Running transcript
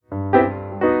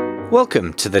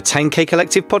Welcome to the 10K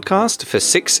Collective podcast for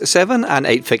 6, 7 and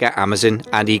 8-figure Amazon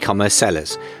and e-commerce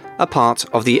sellers, a part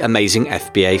of the amazing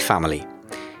FBA family.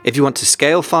 If you want to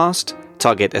scale fast,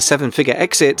 target a 7-figure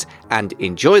exit and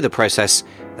enjoy the process,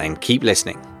 then keep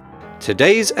listening.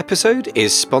 Today's episode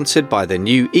is sponsored by the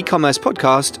new e-commerce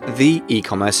podcast, The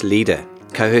E-Commerce Leader,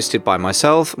 co-hosted by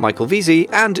myself, Michael Veazey,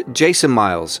 and Jason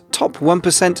Miles, top 1%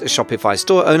 Shopify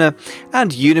store owner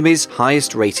and Udemy's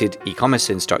highest rated e-commerce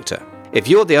instructor. If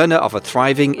you're the owner of a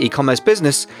thriving e-commerce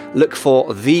business, look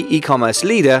for The E-Commerce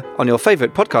Leader on your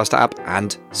favorite podcast app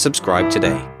and subscribe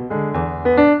today.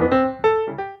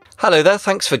 Hello there,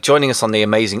 thanks for joining us on the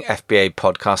amazing FBA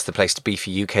podcast, the place to be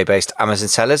for UK-based Amazon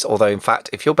sellers. Although, in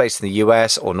fact, if you're based in the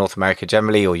US or North America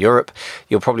generally or Europe,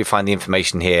 you'll probably find the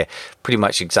information here pretty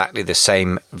much exactly the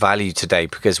same value today,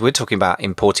 because we're talking about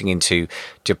importing into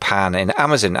Japan in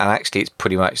Amazon, and actually it's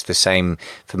pretty much the same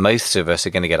for most of us are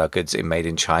going to get our goods made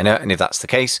in China. And if that's the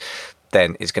case,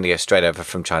 then it's going to go straight over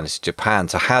from China to Japan.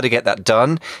 So how to get that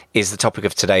done is the topic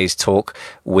of today's talk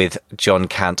with John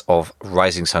Cant of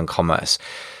Rising Sun Commerce.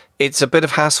 It's a bit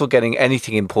of hassle getting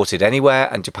anything imported anywhere,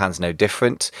 and Japan's no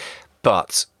different.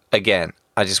 But again,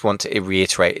 I just want to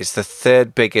reiterate, it's the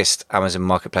third biggest Amazon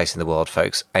marketplace in the world,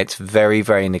 folks. It's very,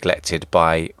 very neglected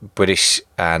by British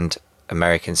and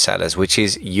American sellers, which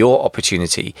is your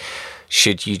opportunity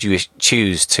should you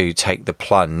choose to take the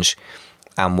plunge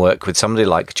and work with somebody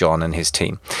like John and his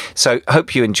team. So I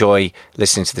hope you enjoy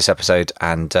listening to this episode,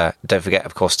 and don't forget,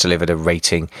 of course, to leave it a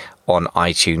rating on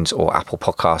iTunes or Apple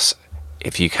Podcasts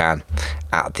if you can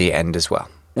at the end as well.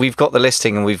 We've got the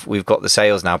listing and we've got the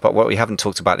sales now, but what we haven't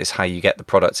talked about is how you get the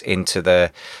products into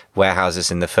the warehouses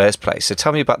in the first place. So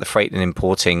tell me about the freight and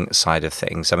importing side of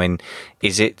things. I mean,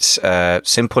 is it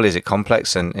simple? Is it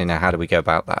complex? And how do we go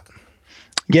about that?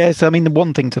 Yes, I mean, the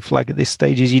one thing to flag at this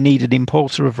stage is you need an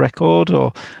importer of record,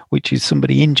 or which is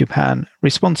somebody in Japan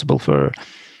responsible for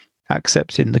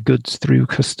accepting the goods through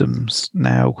customs.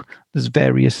 Now, there's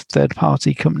various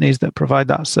third-party companies that provide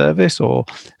that service, or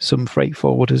some freight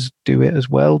forwarders do it as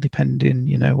well,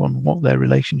 depending, on what their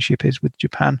relationship is with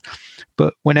Japan.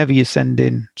 But whenever you send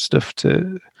in stuff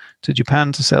to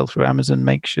Japan to sell through Amazon,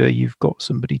 make sure you've got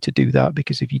somebody to do that,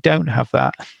 because if you don't have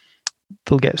that,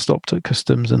 they'll get stopped at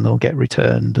customs and they'll get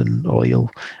returned, or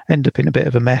you'll end up in a bit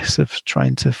of a mess of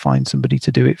trying to find somebody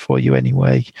to do it for you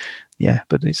anyway. Yeah,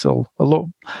 but it's a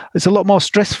lot more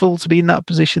stressful to be in that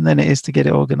position than it is to get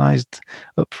it organized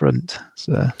up front.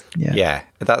 So yeah,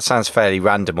 that sounds fairly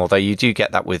random, although you do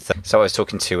get that with. So I was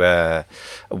talking to a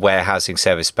warehousing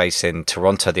service based in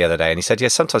Toronto the other day, and he said,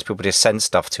 yes, sometimes people just send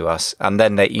stuff to us and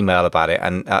then they email about it,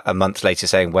 and a month later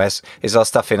saying, is our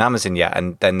stuff in Amazon yet?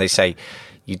 And then they say,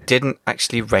 you didn't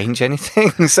actually arrange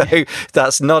anything. So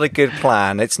that's not a good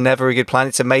plan. It's never a good plan.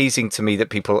 It's amazing to me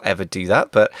that people ever do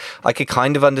that, but I could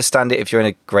kind of understand it if you're in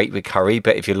a great big hurry.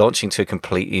 But if you're launching to a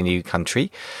completely new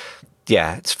country,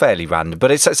 yeah, it's fairly random,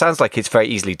 but it sounds like it's very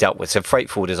easily dealt with. So freight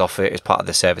forwarders offer it as part of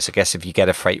the service. I guess if you get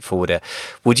a freight forwarder,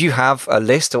 would you have a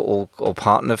list or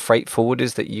partner freight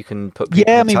forwarders that you can put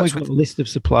people in touch we've got a list of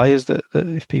suppliers that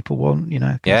if people want,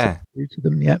 through to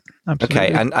them. Yeah, absolutely.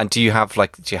 Okay, and do you have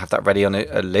that ready on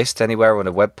a list anywhere on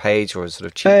a web page or a sort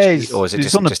of cheat sheet, or is it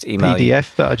just email?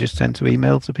 PDF that I just tend to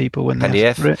email to people when they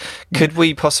ask for it. Could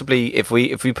we possibly, if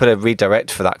we put a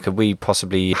redirect for that, could we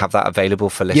possibly have that available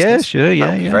for listeners? Yeah, sure.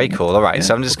 Yeah, very cool. All right, yeah,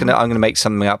 so I'm gonna make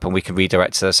something up and we can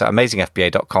redirect to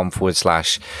amazingfba.com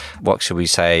 / what should we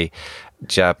say,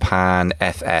 Japan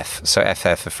FF. So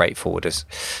FF for freight forwarders.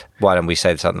 Why don't we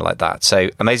say something like that? So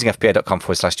amazingfba.com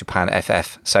 / Japan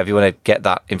FF. So if you want to get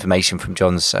that information from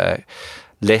John's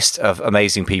list of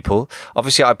amazing people,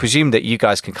 obviously I presume that you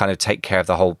guys can kind of take care of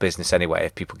the whole business anyway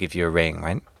if people give you a ring,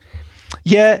 right?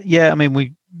 Yeah. I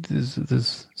mean,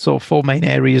 there's sort of 4 main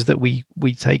areas that we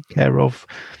take care of: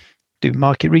 do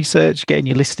market research, getting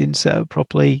your listing set up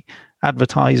properly,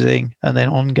 advertising, and then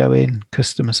ongoing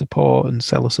customer support and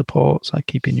seller support, so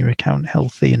keeping your account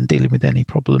healthy and dealing with any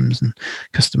problems and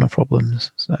customer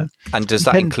problems. So, and does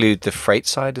that include the freight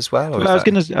side as well? I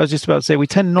was just about to say, we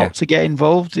tend not to get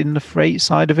involved in the freight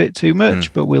side of it too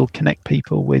much, but we'll connect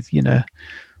people with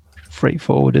freight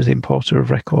forwarders, importer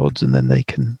of records, and then they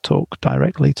can talk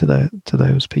directly to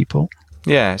those people.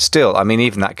 Yeah, still, I mean,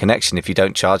 even that connection, if you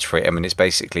don't charge for it, I mean, it's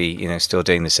basically, still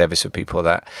doing the service for people.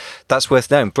 That's worth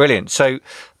knowing. Brilliant. So,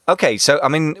 okay, so I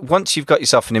mean, once you've got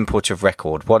yourself an importer of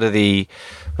record, what are the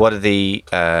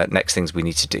next things we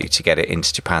need to do to get it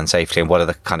into Japan safely, and what are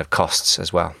the kind of costs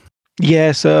as well?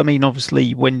 Yeah, so I mean,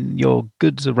 obviously, when your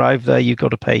goods arrive there, you've got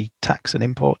to pay tax and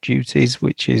import duties,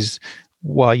 which is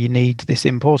why you need this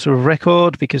importer of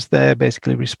record, because they're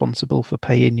basically responsible for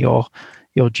paying your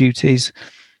duties.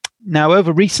 Now,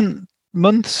 over recent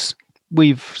months,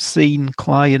 we've seen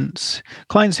clients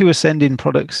who are sending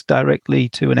products directly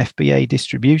to an FBA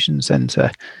distribution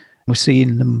center. We're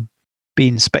seeing them be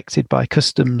inspected by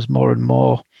customs more and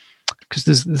more because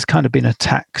there's kind of been a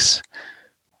tax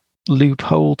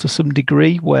loophole to some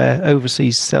degree where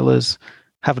overseas sellers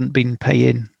haven't been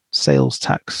paying sales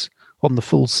tax on the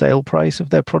full sale price of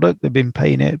their product. They've been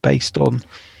paying it based on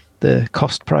the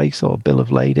cost price or bill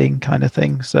of lading kind of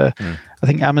thing. So I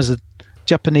think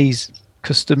Japanese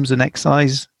customs and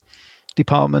excise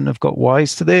department have got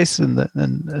wise to this, and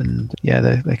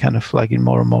they're kind of flagging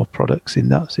more and more products in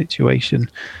that situation.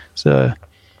 So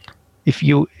if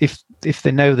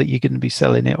they know that you're going to be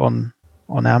selling it on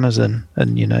Amazon,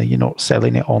 and you're not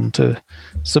selling it on to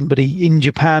somebody in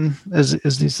Japan as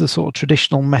is the sort of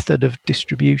traditional method of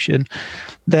distribution,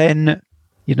 then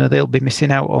they'll be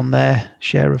missing out on their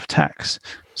share of tax.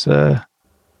 So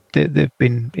they've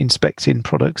been inspecting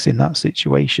products in that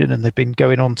situation, and they've been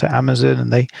going on to Amazon,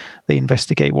 and they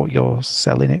investigate what you're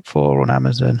selling it for on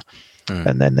Amazon,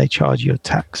 and then they charge you a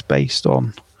tax based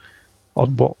on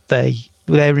what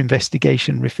their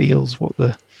investigation reveals, what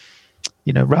the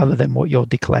rather than what you're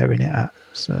declaring it at.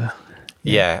 So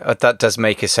yeah, that does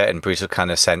make a certain brutal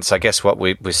kind of sense. I guess what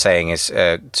we're saying is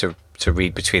to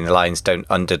read between the lines, don't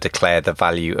under-declare the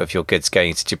value of your goods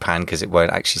going to Japan, because it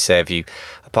won't actually serve you,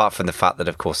 apart from the fact that,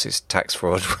 of course, it's tax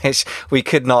fraud, which we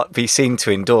could not be seen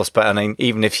to endorse. But I mean,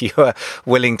 even if you are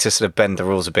willing to sort of bend the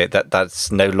rules a bit,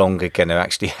 that's no longer going to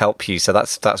actually help you. So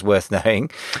that's worth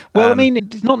knowing. Well, I mean,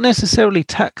 it's not necessarily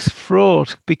tax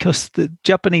fraud, because the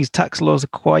Japanese tax laws are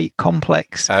quite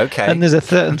complex. Okay. And there's a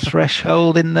certain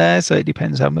threshold in there, so it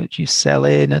depends how much you sell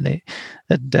in, and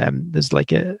there's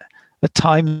like a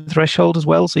time threshold as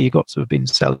well. So you've got to have been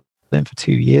selling for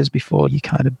 2 years before you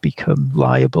kind of become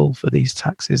liable for these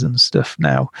taxes and stuff.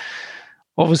 Now,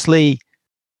 obviously,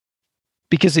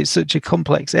 because it's such a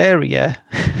complex area,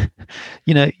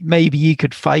 maybe you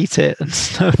could fight it and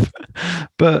stuff,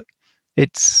 but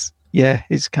it's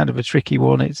kind of a tricky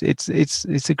one. It's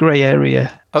a grey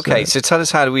area. Okay, so tell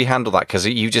us, how do we handle that? Because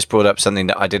you just brought up something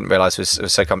that I didn't realise was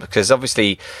so complex. Because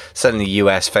obviously, certainly the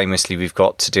US, famously, we've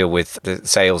got to deal with the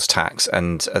sales tax,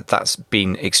 and that's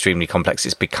been extremely complex.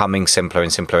 It's becoming simpler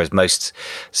and simpler as most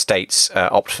states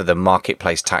opt for the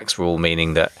marketplace tax rule,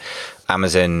 meaning that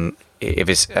Amazon, if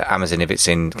it's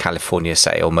in California,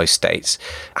 say, or most states,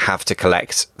 have to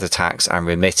collect the tax and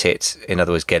remit it. In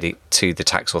other words, get it to the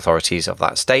tax authorities of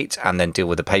that state and then deal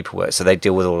with the paperwork. So they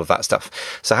deal with all of that stuff.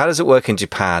 So how does it work in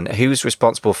Japan? Who's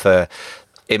responsible for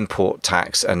import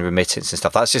tax and remittance and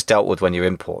stuff? That's just dealt with when you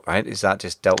import, right? Is that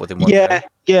just dealt with in one day?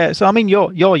 Yeah. So I mean,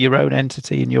 you're your own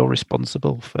entity, and you're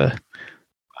responsible for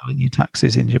filing your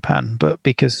taxes in Japan. But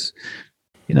because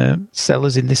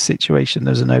sellers in this situation,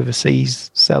 there's an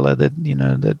overseas seller that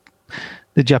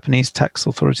the Japanese tax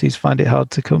authorities find it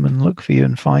hard to come and look for you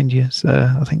and find you.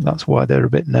 So I think that's why they're a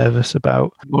bit nervous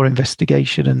about more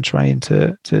investigation and trying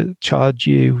to charge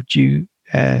you due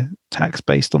tax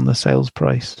based on the sales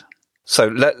price. So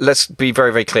let's be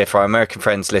very, very clear. For our American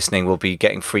friends listening, will be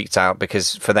getting freaked out,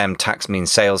 because for them, tax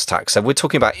means sales tax. So we're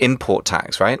talking about import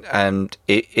tax, right? And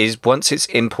it is, once it's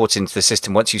imported into the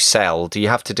system, once you sell, do you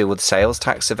have to deal with sales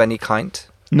tax of any kind?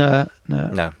 No.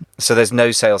 So there's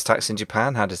no sales tax in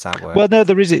Japan? How does that work? Well, no,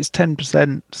 there is. It's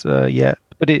 10%.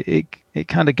 But it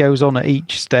kind of goes on at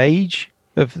each stage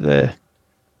of the.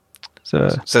 So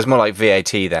it's more like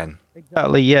VAT then.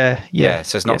 Exactly. Yeah.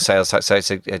 So it's not sales tax. So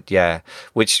it's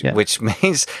which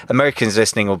means Americans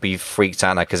listening will be freaked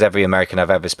out now, because every American I've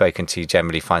ever spoken to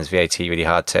generally finds VAT really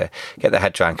hard to get their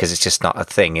head around, because it's just not a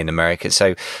thing in America.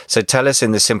 So tell us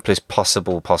in the simplest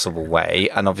possible way,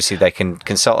 and obviously they can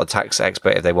consult a tax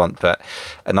expert if they want, but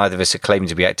neither of us are claiming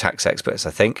to be tax experts,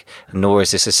 I think, nor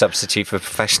is this a substitute for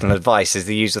professional advice, is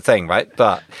the usual thing, right?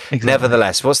 But exactly.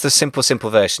 Nevertheless, what's the simple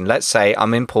version? Let's say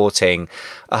I'm importing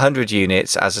 100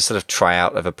 units as a sort of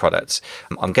tryout of a product.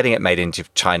 I'm getting it made in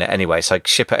China anyway, so I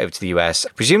ship it over to the US.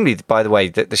 Presumably, by the way,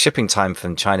 the shipping time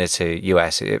from China to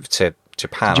US to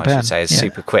Japan, I should say, is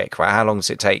super quick, right? How long does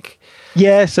it take?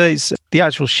 Yeah, so it's the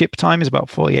actual ship time is about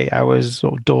 48 hours,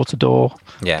 or door to door,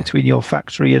 between your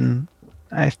factory and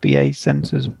FBA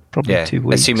centres, probably 2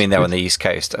 weeks. Assuming they're on the east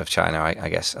coast of China, I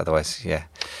guess. Otherwise,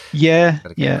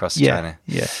 across China.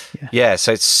 Yeah.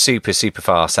 So it's super, super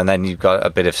fast, and then you've got a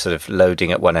bit of sort of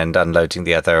loading at one end, unloading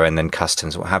the other, and then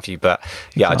customs, what have you. But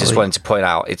exactly. I just wanted to point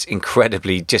out, it's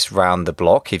incredibly just round the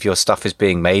block. If your stuff is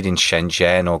being made in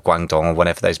Shenzhen or Guangdong or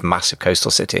whatever those massive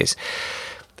coastal cities,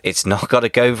 it's not got to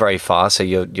go very far. So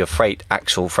your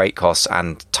actual freight costs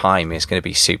and time is going to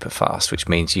be super fast, which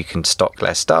means you can stock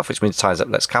less stuff, which means ties up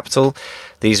less capital.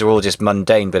 These are all just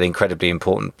mundane but incredibly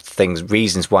important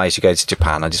reasons why you should go to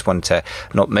Japan. I just wanted to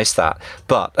not miss that.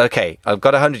 But okay, I've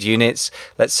got 100 units.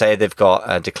 Let's say they've got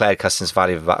a declared customs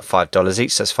value of about $5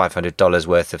 each. So that's $500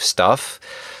 worth of stuff.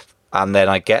 And then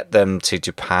I get them to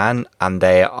Japan and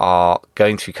they are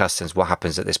going through customs. What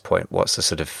happens at this point? What's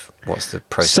the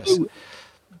process? So,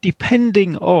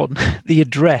 depending on the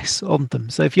address on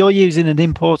them. So if you're using an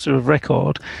importer of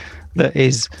record that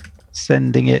is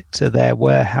sending it to their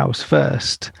warehouse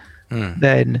first,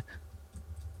 then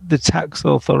the tax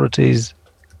authorities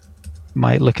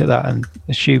might look at that and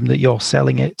assume that you're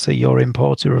selling it to your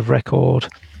importer of record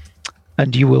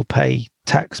and you will pay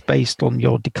tax based on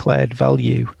your declared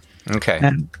value. Okay.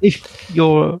 And if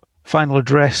your final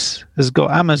address has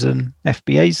got Amazon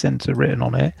FBA Center written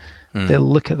on it, they'll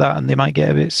look at that and they might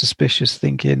get a bit suspicious,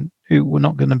 thinking, we're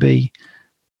not going to be,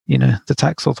 the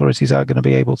tax authorities are going to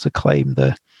be able to claim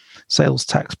the sales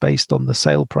tax based on the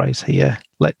sale price here.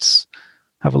 Let's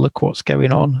have a look what's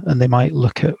going on. And they might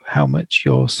look at how much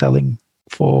you're selling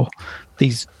for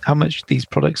how much these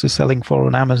products are selling for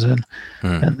on Amazon,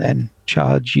 and then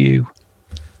charge you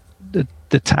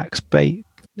the tax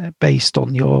based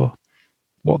on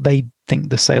what they think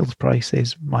the sales price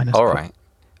is minus. All right.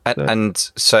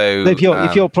 So if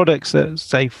your products are,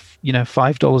 say,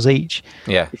 $5 each,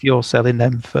 if you're selling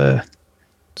them for,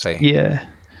 then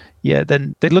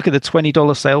they'd look at the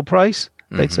 $20 sale price.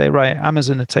 They'd say, right,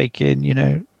 Amazon are taking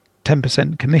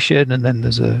 10% commission, and then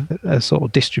there's a sort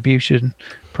of distribution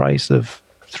price of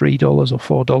 $3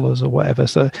 or $4 or whatever.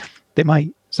 So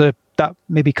that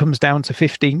maybe comes down to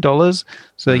 $15.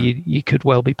 So you could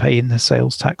well be paying the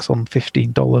sales tax on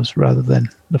 $15 rather than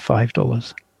the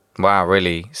 $5. Wow,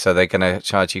 really? So they're going to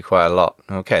charge you quite a lot.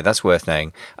 Okay, that's worth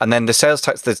knowing. And then the sales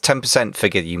tax, the 10%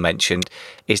 figure you mentioned,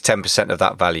 is 10% of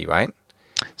that value, right?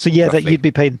 So that you'd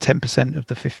be paying 10% of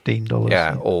the $15.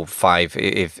 Yeah, or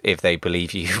 $5 if they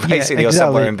believe you, basically, or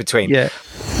somewhere in between. Yeah.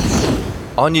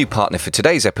 Our new partner for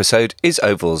today's episode is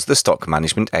Ovals, the stock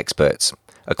management experts.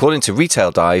 According to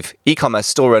Retail Dive, e-commerce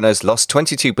store owners lost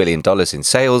 $22 billion in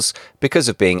sales because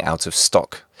of being out of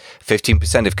stock.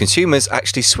 15% of consumers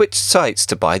actually switched sites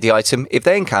to buy the item if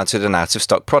they encountered an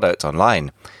out-of-stock product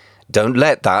online. Don't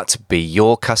let that be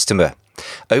your customer.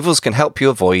 Ovals can help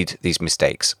you avoid these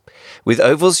mistakes. With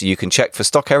Ovals, you can check for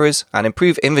stock errors and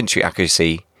improve inventory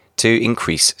accuracy to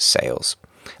increase sales.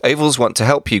 Ovals want to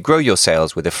help you grow your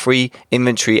sales with a free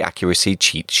inventory accuracy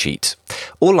cheat sheet.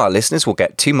 All our listeners will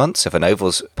get 2 months of an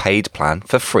Ovals paid plan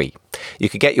for free. You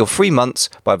can get your free months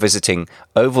by visiting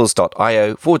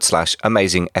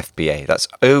ovals.io/amazingfba. That's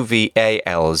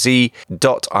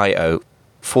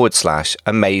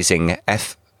OVALZ.io/amazing,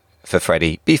 F for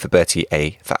Freddy, B for Bertie,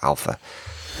 A for Alpha.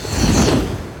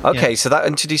 Okay, so that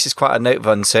introduces quite a note of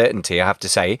uncertainty, I have to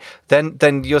say.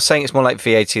 Then you're saying it's more like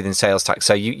VAT than sales tax.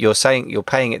 So you're saying you're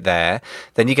paying it there,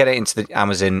 then you get it into the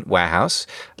Amazon warehouse.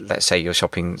 Let's say you're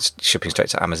shipping straight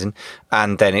to Amazon,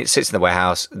 and then it sits in the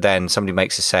warehouse. Then somebody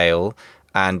makes a sale,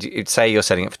 and you'd say you're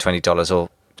selling it for $20, or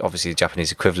obviously the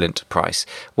Japanese equivalent price.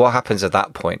 What happens at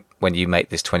that point when you make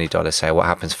this $20 sale? What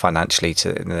happens financially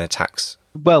to the tax?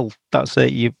 Well, that's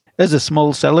it. As a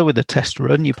small seller with a test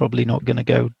run, you're probably not going to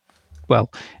go.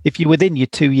 Well, if you're within your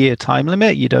 2-year time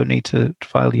limit, you don't need to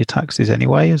file your taxes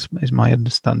anyway, is my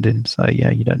understanding. So,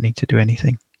 you don't need to do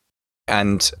anything.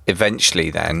 And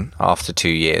eventually then, after 2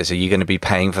 years, are you going to be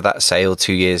paying for that sale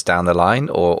 2 years down the line?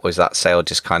 Or is that sale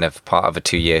just kind of part of a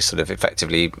 2-year sort of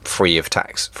effectively free of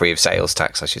sales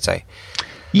tax, I should say?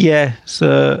 Yeah,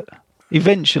 so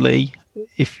eventually,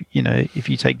 if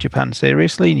you take Japan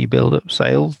seriously and you build up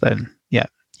sales, then,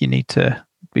 you need to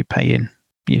be paying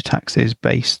your taxes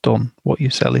based on what you're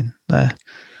selling there.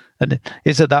 And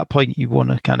it's at that point you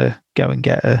want to kind of go and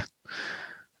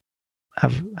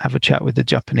have a chat with the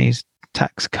Japanese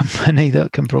tax company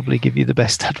that can probably give you the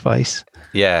best advice.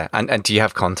 Yeah, and do you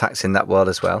have contacts in that world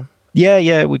as well?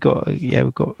 Yeah, we've got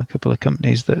a couple of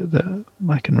companies that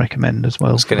I can recommend as well.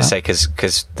 I was going to say,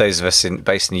 because those of us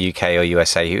based in the UK or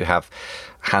USA who have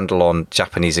handle on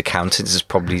Japanese accountants is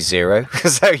probably zero.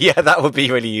 So that would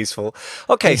be really useful.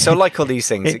 Okay, so like all these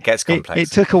things, it gets complex.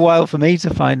 It took a while for me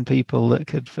to find people that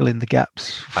could fill in the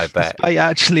gaps. I bet. I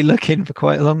actually looking for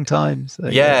quite a long time. So,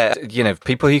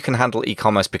 people who can handle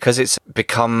e-commerce, because it's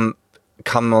become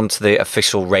come onto the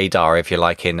official radar, if you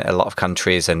like, in a lot of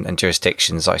countries and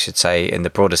jurisdictions, I should say, in the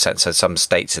broader sense. So some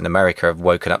states in America have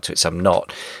woken up to it, some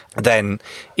not. Then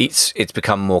it's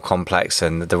become more complex,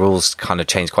 and the rules kind of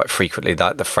change quite frequently.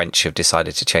 That the French have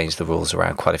decided to change the rules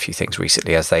around quite a few things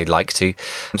recently, as they like to.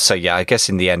 So yeah, I guess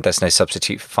in the end, there's no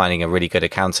substitute for finding a really good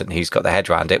accountant who's got their head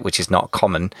around it, which is not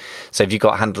common. So if you've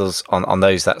got handles on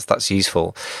those, that's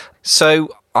useful.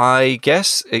 So I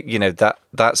guess,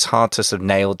 that's hard to sort of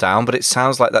nail down, but it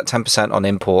sounds like that 10% on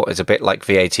import is a bit like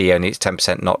VAT, only it's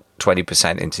 10%, not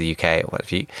 20% into the UK or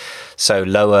whatever. So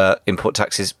lower import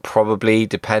taxes, probably,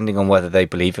 depending on whether they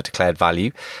believe a declared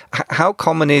value. How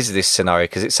common is this scenario?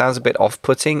 Because it sounds a bit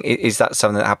off-putting. Is that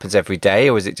something that happens every day,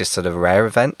 or is it just sort of a rare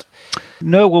event?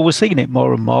 No, well, we're seeing it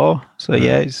more and more. So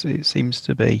yeah, it seems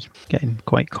to be getting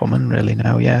quite common really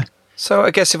now, yeah. So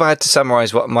I guess if I had to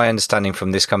summarize what my understanding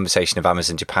from this conversation of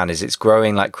Amazon Japan is, it's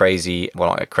growing like crazy. Well,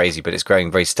 not like crazy, but it's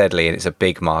growing very steadily, and it's a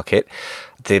big market.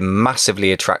 The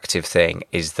massively attractive thing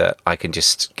is that I can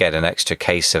just get an extra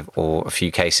case of, or a few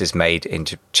cases made in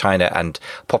China and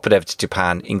pop it over to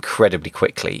Japan incredibly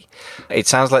quickly. It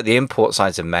sounds like the import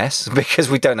side's a mess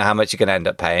because we don't know how much you're going to end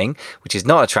up paying, which is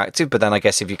not attractive. But then I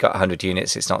guess if you've got 100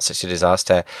 units, it's not such a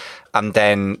disaster. And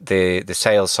then the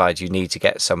sales side, you need to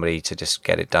get somebody to just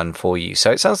get it done for you.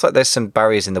 So it sounds like there's some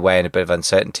barriers in the way and a bit of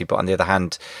uncertainty. But on the other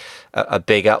hand, a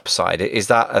big upside. Is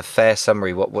that a fair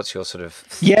summary? What's your sort of...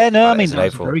 Yeah, no, I mean,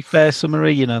 that's a very fair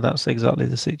summary. That's exactly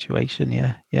the situation.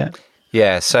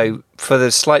 Yeah. So for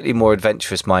the slightly more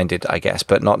adventurous minded, I guess,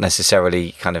 but not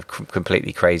necessarily kind of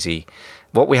completely crazy,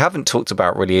 what we haven't talked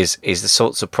about really is the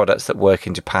sorts of products that work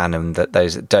in Japan and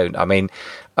those that don't. I mean,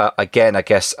 again, I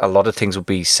guess a lot of things will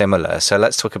be similar. So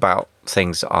let's talk about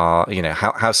things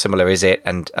how similar is it,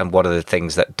 and what are the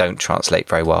things that don't translate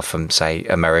very well from, say,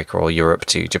 America or Europe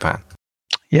to Japan?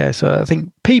 Yeah, so I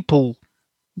think people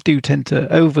do tend to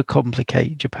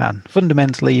overcomplicate Japan.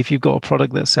 Fundamentally, if you've got a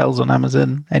product that sells on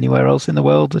Amazon anywhere else in the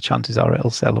world, the chances are it'll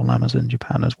sell on Amazon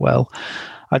Japan as well.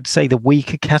 I'd say the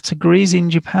weaker categories in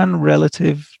Japan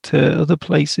relative to other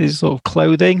places, sort of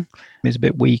clothing is a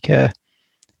bit weaker.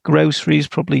 Groceries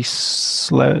probably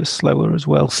slower as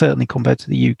well, certainly compared to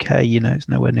the UK. It's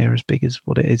nowhere near as big as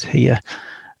what it is here.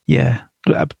 Yeah.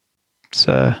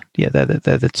 So yeah, they're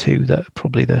the two that are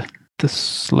probably the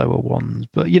slower ones.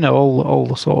 But all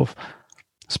the sort of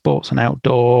sports and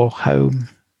outdoor, home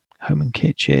and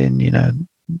kitchen,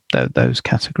 those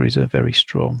categories are very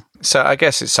strong. So I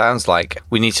guess it sounds like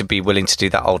we need to be willing to do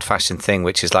that old-fashioned thing,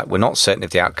 which is like we're not certain of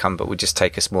the outcome, but we just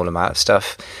take a small amount of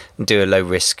stuff and do a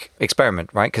low-risk experiment,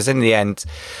 right? Because in the end,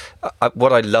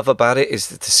 what I love about it is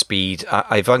the speed.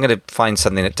 If I'm going to find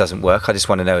something that doesn't work, I just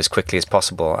want to know as quickly as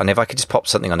possible. And if I could just pop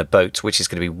something on a boat, which is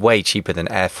going to be way cheaper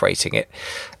than air freighting it,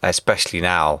 especially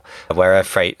now, where air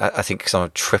freight, I think, sort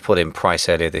of tripled in price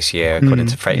earlier this year, according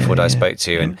to Freight Forward I spoke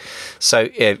to. And so,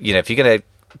 if you're going to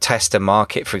test a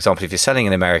market, for example, if you're selling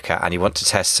in America and you want to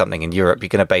test something in Europe, you're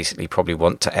going to basically probably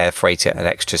want to air freight it, an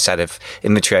extra set of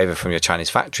inventory over from your Chinese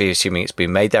factory, assuming it's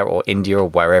been made there, or India, or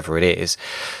wherever it is.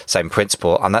 Same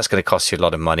principle. And that's going to cost you a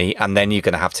lot of money. And then you're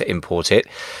going to have to import it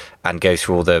and go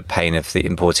through all the pain of the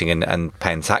importing and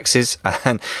paying taxes.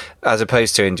 And as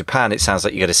opposed to in Japan, it sounds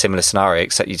like you get a similar scenario,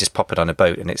 except you just pop it on a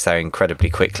boat and it's there incredibly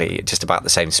quickly, at just about the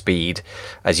same speed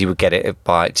as you would get it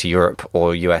to Europe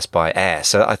or US by air.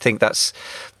 So I think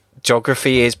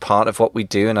geography is part of what we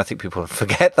do, and I think people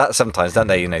forget that sometimes, don't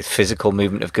they? Physical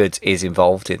movement of goods is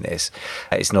involved in this.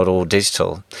 It's not all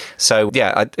digital. So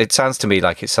yeah, it sounds to me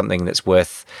like it's something that's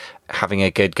worth having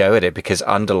a good go at it, because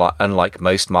unlike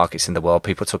most markets in the world,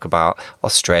 people talk about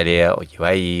Australia or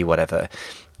UAE, whatever.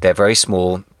 They're very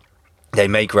small. They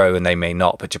may grow and they may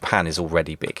not, but Japan is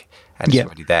already big and it's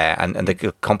already there, and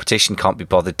the competition can't be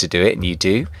bothered to do it, and you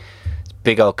do.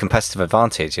 Big old competitive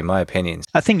advantage, in my opinion.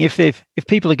 I think if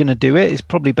people are going to do it, it's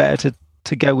probably better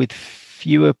to go with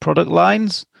fewer product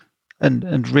lines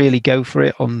and really go for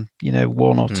it on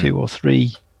one or two or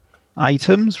three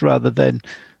items, rather than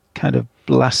kind of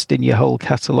blasting your whole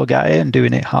catalogue at it and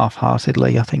doing it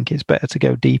half-heartedly. I think it's better to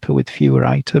go deeper with fewer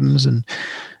items and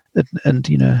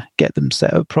get them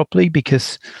set up properly,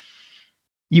 because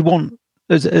you want,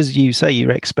 as you say,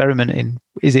 you're experimenting.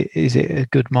 Is it a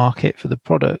good market for the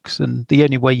products? And the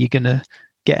only way you're going to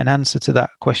get an answer to that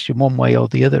question one way or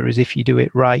the other is if you do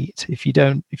it right. If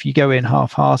you go in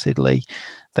half-heartedly,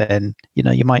 then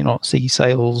you might not see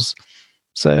sales.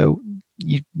 So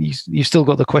you still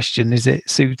got the question: is it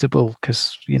suitable?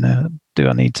 Because do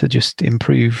I need to just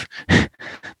improve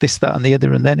this, that, and the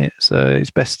other, and then it? So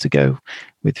it's best to go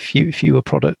with fewer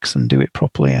products and do it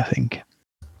properly, I think.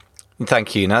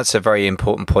 Thank you. That's a very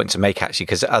important point to make, actually,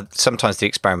 because sometimes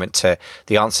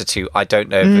the answer to I don't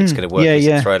know if it's going to work is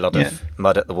to throw a lot of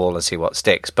mud at the wall and see what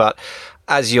sticks. But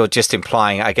as you're just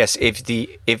implying, I guess if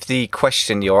the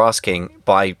question you're asking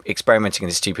by experimenting in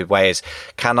a stupid way is,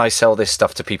 can I sell this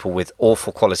stuff to people with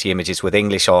awful quality images, with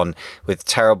English on, with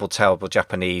terrible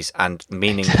Japanese and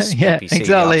meaningless PPC?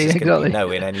 Exactly.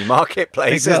 No, in any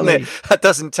marketplace, isn't it? That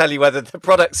doesn't tell you whether the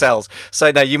product sells.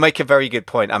 So no, you make a very good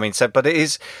point. I mean, but it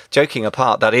is, joking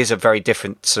apart, that is a very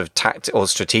different sort of tactic or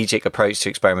strategic approach to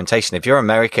experimentation. If you're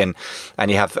American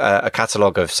and you have a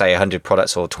catalogue of, say, 100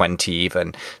 products or 20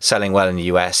 even selling well in the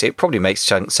US, it probably makes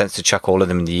sense to chuck all of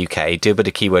them in the UK, do a bit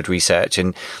of keyword research,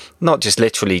 and not just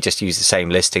literally just use the same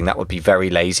listing. That would be very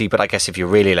lazy. But I guess if you're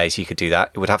really lazy, you could do that.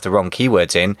 It would have the wrong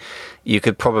keywords in. You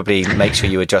could probably make sure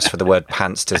you adjust for the word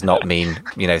pants does not mean,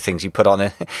 things you put on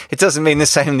it. It doesn't mean the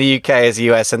same in the UK as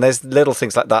the US. And there's little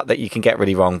things like that you can get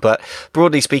really wrong. But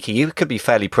broadly speaking, you could be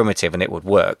fairly primitive and it would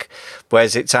work.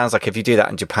 Whereas it sounds like if you do that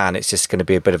in Japan, it's just going to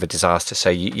be a bit of a disaster.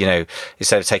 So,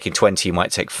 instead of taking 20, you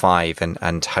might take 5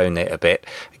 and hone it a bit,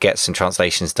 get some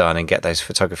translations done and get those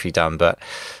photography done. But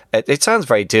it sounds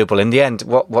very doable. In the end,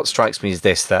 what strikes me is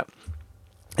this, that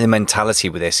the mentality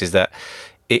with this is that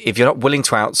if you're not willing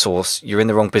to outsource, you're in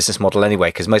the wrong business model anyway,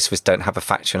 because most of us don't have a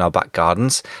factory in our back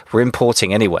gardens. We're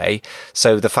importing anyway.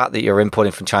 So the fact that you're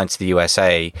importing from China to the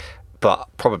USA, but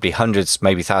probably hundreds,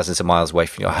 maybe thousands of miles away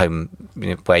from your home,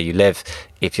 where you live,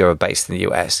 if you're based in the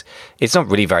US, it's not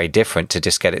really very different to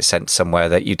just get it sent somewhere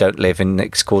that you don't live in.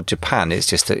 It's called Japan. It's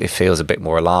just that it feels a bit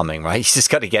more alarming, right? You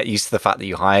just got to get used to the fact that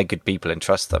you hire good people and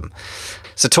trust them.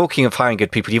 So talking of hiring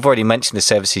good people, you've already mentioned the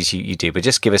services you do, but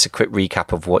just give us a quick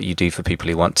recap of what you do for people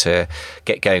who want to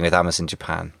get going with Amazon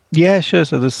Japan. Yeah, sure.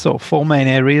 So there's sort of 4 main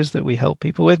areas that we help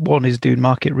people with. One is doing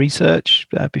market research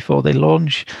before they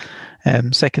launch.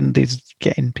 Second is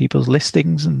getting people's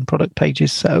listings and product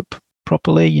pages set up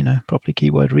properly, properly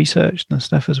keyword researched and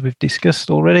stuff, as we've discussed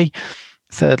already.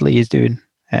 Thirdly is doing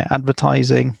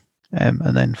advertising.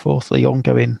 And then fourthly,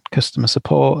 ongoing customer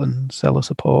support and seller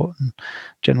support and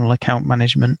general account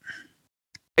management.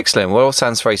 Excellent. Well, it all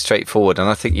sounds very straightforward. And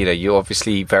I think, you're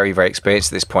obviously very, very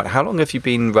experienced at this point. How long have you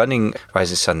been running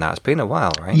Rising Sun now? It's been a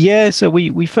while, right? Yeah, so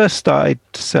we first started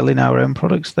selling our own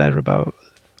products there about,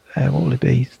 what will it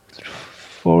be,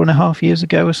 4.5 years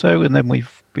ago or so. And then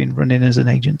we've been running as an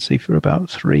agency for about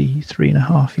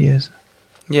 3.5 years.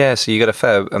 Yeah, so you got a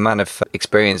fair amount of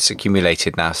experience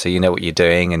accumulated now, so you know what you're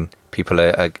doing, and people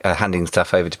are handing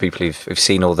stuff over to people who've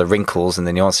seen all the wrinkles and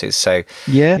the nuances. So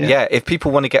yeah, if people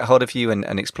want to get hold of you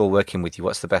and explore working with you,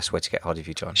 what's the best way to get hold of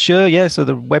you, John? Sure, yeah. So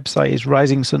the website is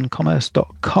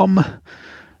risingsuncommerce.com.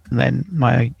 And then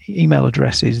my email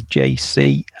address is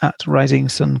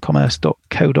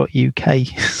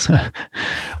jc@risingsuncommerce.co.uk. So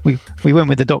we went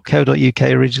with the .co.uk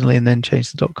originally and then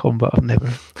changed to .com, but I've never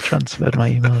transferred my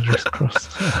email address across.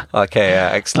 Okay,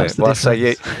 excellent. Well, so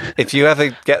if you ever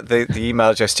get the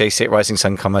email address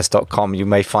jc@risingsuncommerce.com, you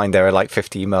may find there are like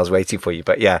 50 emails waiting for you.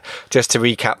 But yeah, just to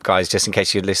recap, guys, just in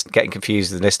case you're getting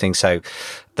confused with listening. So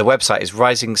the website is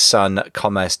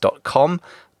risingsuncommerce.com.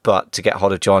 But to get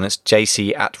hold of John, it's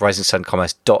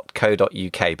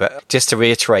jc@risingsuncommerce.co.uk. But just to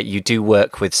reiterate, you do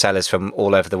work with sellers from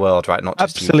all over the world, right? Not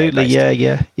just absolutely,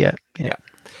 UK-based. Yeah.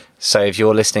 So if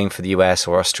you're listening for the US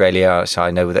or Australia, so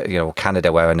I know that, or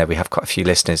Canada, where I know we have quite a few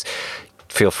listeners,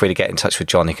 feel free to get in touch with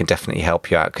John. He can definitely help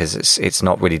you out, because it's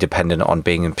not really dependent on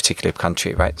being in a particular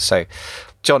country, right? So,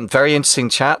 John, very interesting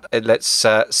chat. Let's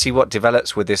see what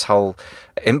develops with this whole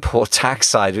import tax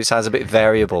side, which sounds a bit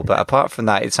variable. But apart from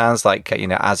that, it sounds like,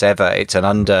 as ever, it's an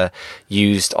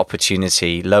underused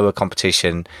opportunity, lower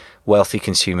competition, wealthy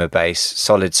consumer base,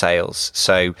 solid sales.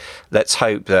 So let's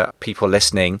hope that people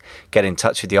listening get in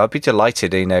touch with you. I'd be delighted,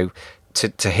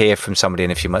 to hear from somebody in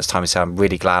a few months' time and say, I'm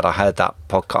really glad I heard that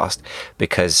podcast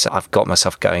because I've got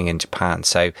myself going in Japan.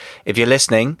 So if you're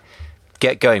listening,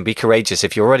 get going, be courageous.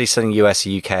 If you're already selling US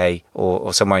or UK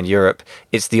or somewhere in Europe,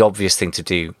 it's the obvious thing to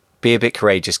do. Be a bit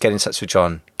courageous, get in touch with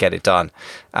John, get it done,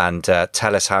 and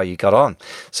tell us how you got on.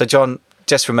 So John,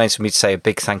 just remains for me to say a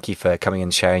big thank you for coming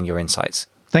and sharing your insights.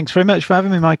 Thanks very much for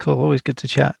having me, Michael. Always good to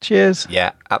chat. Cheers.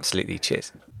 Yeah, absolutely.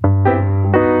 Cheers.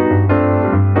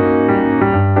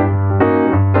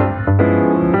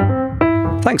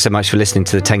 Thanks so much for listening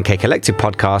to the 10K Collective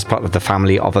podcast, part of the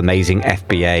family of amazing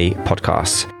FBA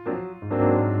podcasts.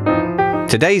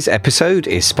 Today's episode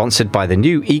is sponsored by the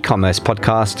new e-commerce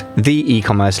podcast, The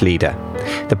E-Commerce Leader.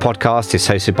 The podcast is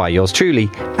hosted by yours truly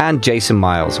and Jason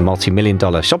Miles,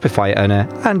 multi-million-dollar Shopify owner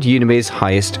and Udemy's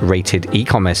highest-rated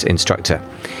e-commerce instructor.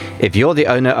 If you're the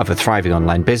owner of a thriving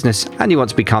online business and you want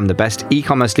to become the best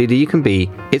e-commerce leader you can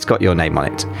be, it's got your name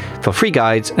on it. For free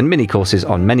guides and mini courses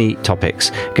on many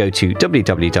topics, go to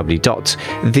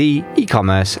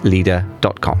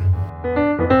www.theecommerceleader.com.